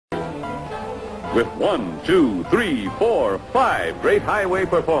With 1, 2, 3, 4, 5 great highway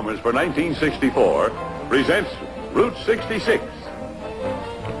performers for 1964, presents Route 66.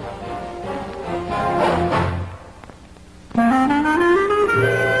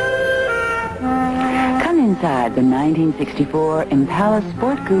 Come inside the 1964 Impala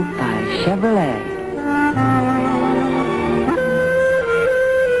SportCoupe by Chevrolet.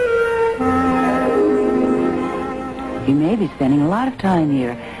 You may be spending a lot of time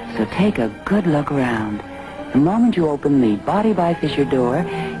here, so take a good look around. The moment you open the Body by Fisher door,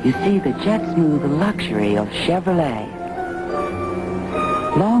 you see the jet-smooth luxury of Chevrolet.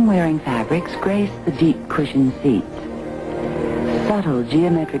 Long-wearing fabrics grace the deep cushioned seats. Subtle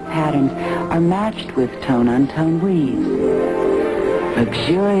geometric patterns are matched with tone-on-tone weaves.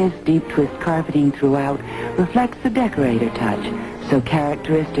 Luxurious deep twist carpeting throughout reflects the decorator touch, so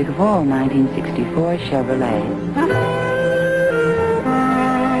characteristic of all 1964 Chevrolets.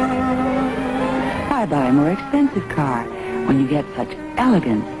 Why buy a more expensive car when you get such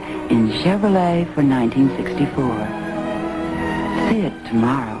elegance in Chevrolet for 1964? See it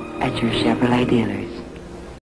tomorrow at your Chevrolet dealers.